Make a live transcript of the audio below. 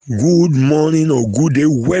Good morning or good day.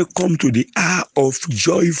 Welcome to the hour of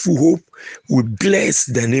joyful hope. We bless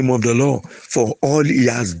the name of the Lord for all He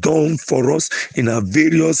has done for us in our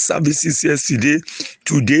various services yesterday.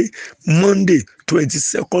 Today, Monday,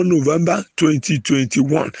 22nd November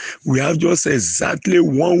 2021. We have just exactly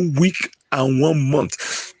 1 week and 1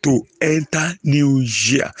 month to enter new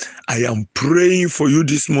year. I am praying for you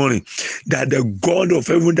this morning that the God of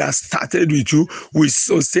heaven that started with you will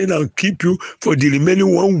sustain and keep you for the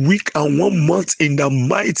remaining 1 week and 1 month in the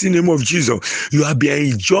mighty name of Jesus. You have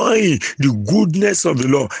been enjoying the goodness of the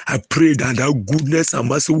Lord. I pray that that goodness and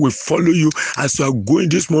mercy will follow you as you are going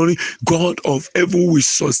this morning. God of heaven will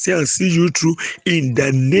sustain and see you through in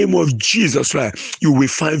the name of Jesus Christ. You will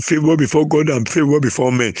find favor before God and favor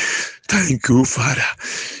before men. Thank you, Father.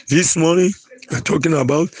 This morning, we're talking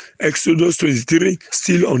about Exodus 23,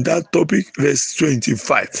 still on that topic, verse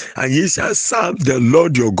 25. And ye shall serve the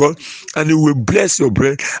Lord your God, and he will bless your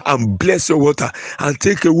bread and bless your water, and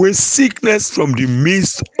take away sickness from the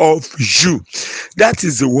midst of you. That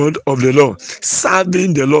is the word of the Lord,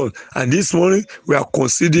 serving the Lord. And this morning, we are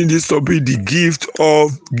considering this topic, the gift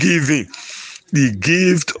of giving. The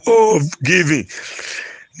gift of giving.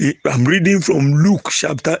 I'm reading from Luke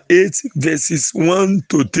chapter 8, verses 1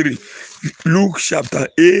 to 3. Luke chapter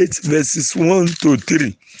 8, verses 1 to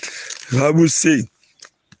 3. The Bible says,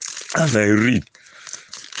 and I read,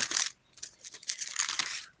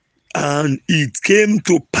 and it came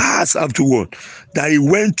to pass afterward that he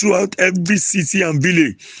went throughout every city and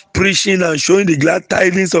village, preaching and showing the glad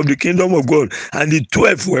tidings of the kingdom of God. And the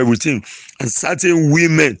 12 were with him, and certain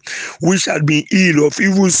women which had been ill of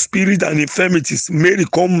evil spirit and infirmities, Mary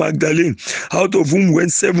called Magdalene, out of whom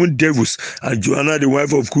went 7 devils, and Joanna the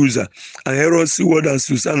wife of Chuza, and Herod Seward and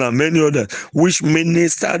Susanna, and many others, which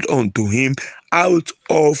ministered unto him out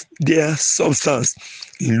of their substance.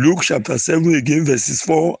 In Luke chapter 7 again, verses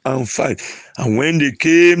 4 and 5. And when they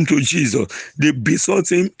came to Jesus, they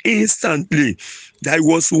besought him instantly that it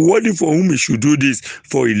was worthy for whom he should do this,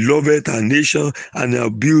 for he loveth our nation and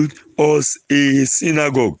have built us a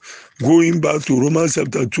synagogue. Going back to Romans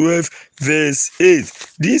chapter 12, verse 8.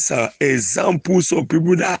 These are examples of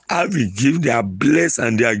people that have a gift, they are blessed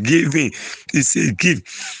and they are giving. It's a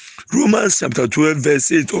gift. Romans chapter 12,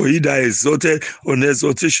 verse 8, or he that exalted on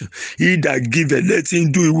exaltation, he that giveth, let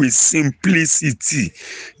him do it with simplicity.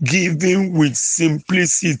 Giving with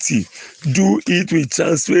simplicity. Do it with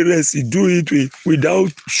transparency. Do it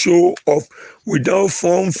without show off, without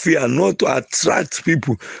fanfare, not to attract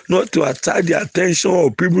people, not to attract the attention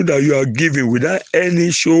of people that you are giving, without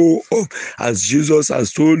any show off, as Jesus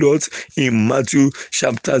has told us in Matthew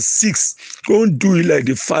chapter 6. Don't do it like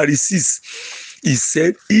the Pharisees. He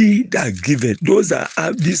said, he that giveth, those that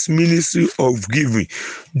have this ministry of giving,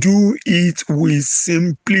 do it with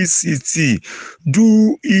simplicity,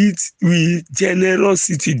 do it with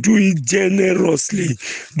generosity, do it generously,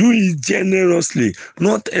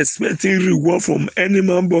 not expecting reward from any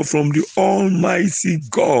man but from the Almighty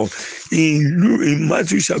God. In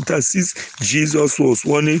Matthew chapter 6, Jesus was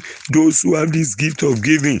warning those who have this gift of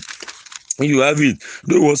giving. You have it.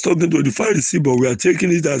 Though he was talking to the Pharisee, but we are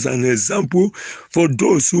taking it as an example for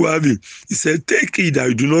those who have it. He said, take it that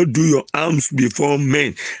you do not do your alms before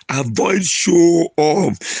men. Avoid show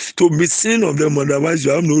off, to be seen of them, otherwise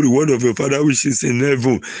you have no reward of your Father which is in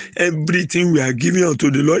heaven. Everything we are giving unto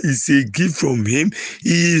the Lord is a gift from him.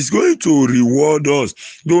 He is going to reward us.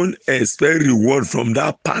 Don't expect reward from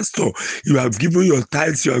that pastor. You have given your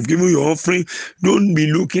tithes, you have given your offering. Don't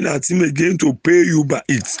be looking at him again to pay you, but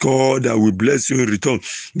it's God that will bless you in return.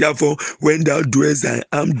 Therefore, when thou doest thy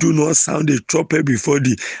arm, do not sound a trumpet before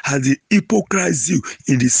thee, as the hypocrites do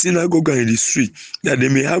in the synagogue and in the street, that they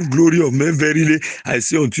may have glory of men. Verily, I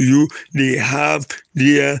say unto you, they have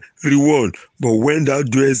their reward. But when thou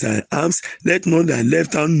doest thy arms, let not thy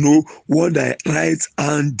left hand know what thy right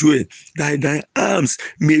hand doeth, that thy arms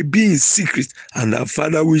may be in secret, and thy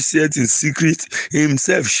Father which seeth in secret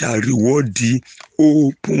himself shall reward thee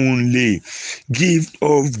openly. Gift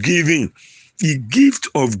of giving. The gift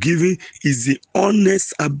of giving is the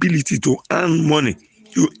honest ability to earn money.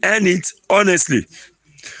 You earn it honestly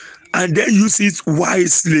and then use it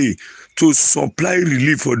wisely to supply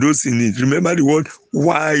relief for those in need. Remember the word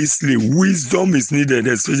wisely. Wisdom is needed,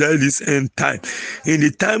 especially this end time. In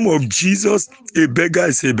the time of Jesus, a beggar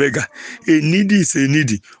is a beggar, a needy is a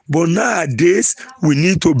needy. But nowadays, we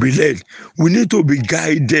need to be led, we need to be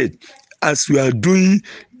guided as we are doing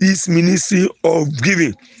this ministry of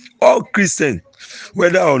giving. All Christians,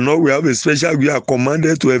 whether or not we have a special, we are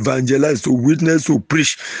commanded to evangelize, to witness, to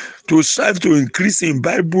preach, to strive to increase in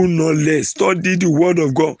Bible knowledge, study the word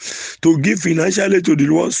of God, to give financially to the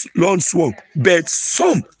Lord's work. But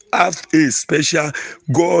some have a special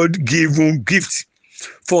God-given gift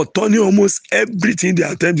for turning almost everything they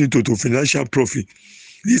attempt into to financial profit.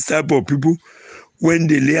 This type of people, when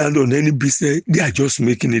they lay hand on any business, they are just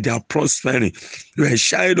making it, they are prospering. You are a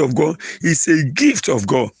child of God. It's a gift of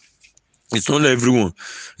God. It's not everyone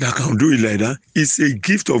that can do it like that. It's a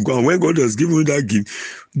gift of God. When God has given you that gift,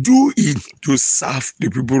 do it to serve the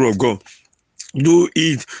people of God. Do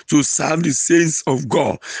it to serve the saints of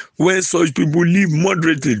God. When such people live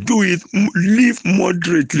moderately, do it, live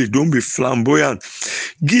moderately. Don't be flamboyant.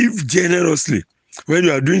 Give generously. When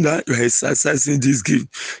you are doing that, you are exercising this gift.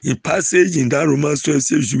 In passage in that Romans 12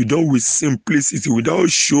 says, you should be done with simplicity, without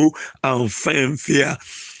show and fanfare.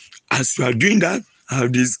 As you are doing that,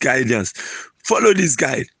 have this guidance. Follow this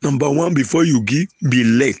guide. Number one, before you give, be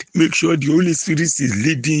led. Make sure the Holy Spirit is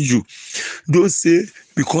leading you. Don't say,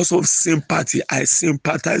 because of sympathy, I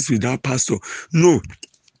sympathize with that pastor. No,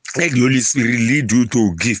 let the Holy Spirit lead you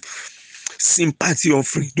to give. Sympathy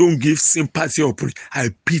offering. Don't give sympathy offering. I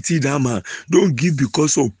pity that man. Don't give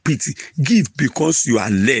because of pity. Give because you are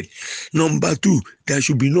led. Number two, there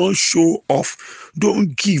should be no show off.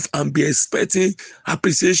 Don't give and be expecting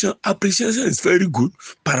appreciation. Appreciation is very good.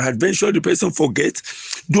 Peradventure the person forget.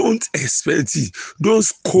 Don't expect it. Don't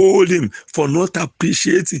scold him for not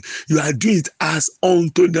appreciating. You are doing it as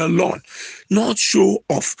unto the Lord. Not show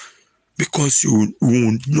off, because you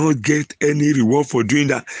will not get any reward for doing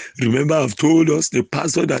that. Remember, I've told us the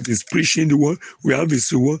pastor that is preaching the word, we have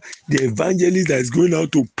his reward. The evangelist that is going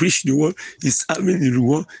out to preach the word is having the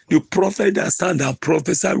reward. The prophet that stands and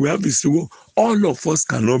prophesy, we have his reward. All of us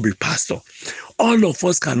cannot be pastor. All of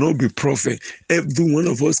us cannot be prophet. Every one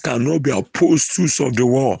of us cannot be apostles of the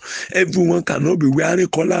world. Everyone cannot be wearing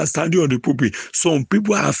collar and standing on the pulpit. Some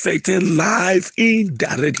people are affecting life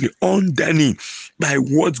indirectly, underneath, by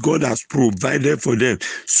what God has provided for them.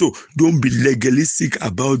 So don't be legalistic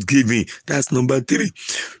about giving. That's number three.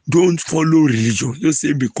 Don't follow religion. Just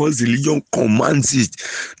say because religion commands it.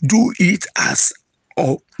 Do it as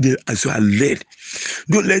you are led.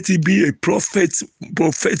 Don't let it be a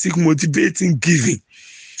prophetic motivating giving.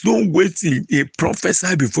 Don't wait till a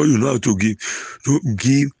prophesy before you know how to give. Don't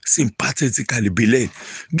give sympathetically, be led.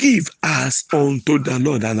 Give as unto the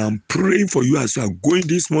Lord. And I'm praying for you as you are going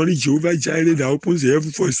this morning. Jehovah Jireh that opens the heaven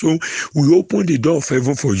for his own, we open the door of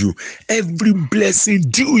heaven for you. Every blessing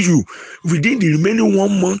due you within the remaining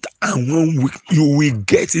 1 month and 1 week, you will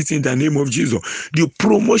get it in the name of Jesus. The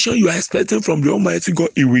promotion you are expecting from the Almighty God,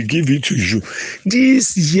 he will give it to you.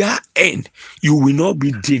 This year end, you will not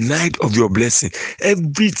be denied of your blessing.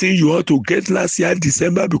 Everything you ought to get last year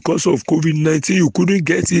December because of COVID-19, you couldn't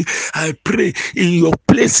get it. I pray in your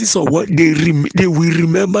places of work, they will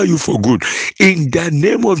remember you for good. In the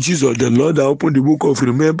name of Jesus, the Lord that opened the book of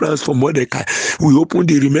remembrance for Mordecai, we open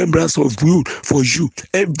the remembrance of you for you.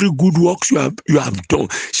 Every good works you have done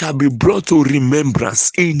shall be brought to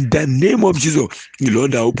remembrance. In the name of Jesus, the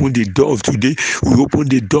Lord that opened the door of today, we open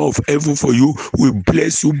the door of heaven for you. We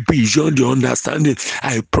bless you beyond your understanding.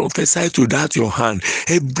 I prophesy to that your hand.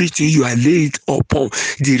 Everything you are laid upon,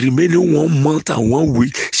 the remaining 1 month and 1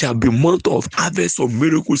 week shall be month of harvest of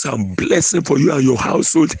miracles and blessing for you and your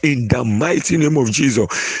household in the mighty name of Jesus.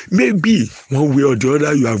 Maybe one way or the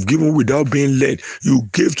other you have given without being led. You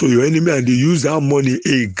gave to your enemy and they use that money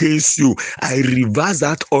against you. I reverse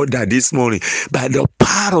that order this morning by the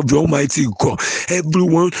power of the Almighty God.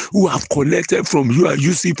 Everyone who have collected from you and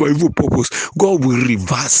use it for evil purpose, God will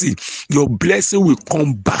reverse it. Your blessing will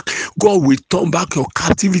come back. God will turn back your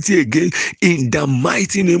captivity again in the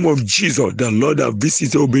mighty name of Jesus. The Lord that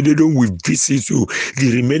visited Obededon will visit you.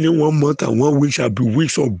 The remaining 1 month and 1 week shall be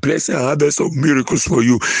weeks of blessing and harvest of miracles for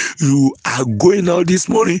you. You are going out this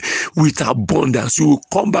morning with abundance. You will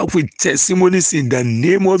come back with testimonies in the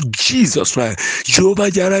name of Jesus Christ. Jehovah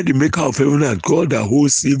Jireh, the maker of heaven and God that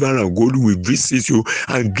holds silver and gold, will visit you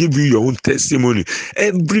and give you your own testimony.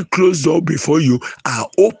 Every closed door before you are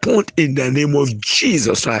opened in the name of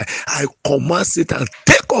Jesus Christ. I command Satan,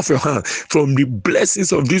 take off your hand from the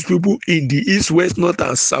blessings of these people in the east, west, north,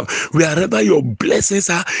 and south. Wherever your blessings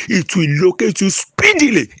are, it will locate you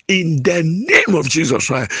speedily in the name of Jesus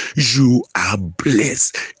Christ. You are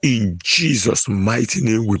blessed in Jesus' mighty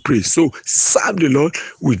name. We pray. So serve the Lord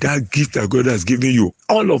with that gift that God has given you.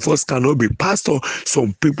 All of us cannot be pastor.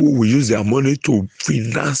 Some people will use their money to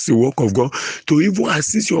finance the work of God, to even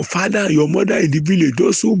assist your father and your mother in the village,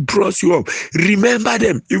 those who brought you up. Remember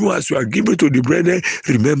them. Even as you are giving to the brethren,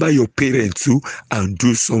 remember your parents too and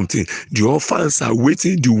do something. The orphans are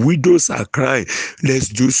waiting, the widows are crying. Let's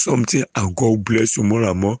do something and God bless you more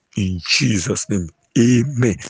and more in Jesus' name. Amen.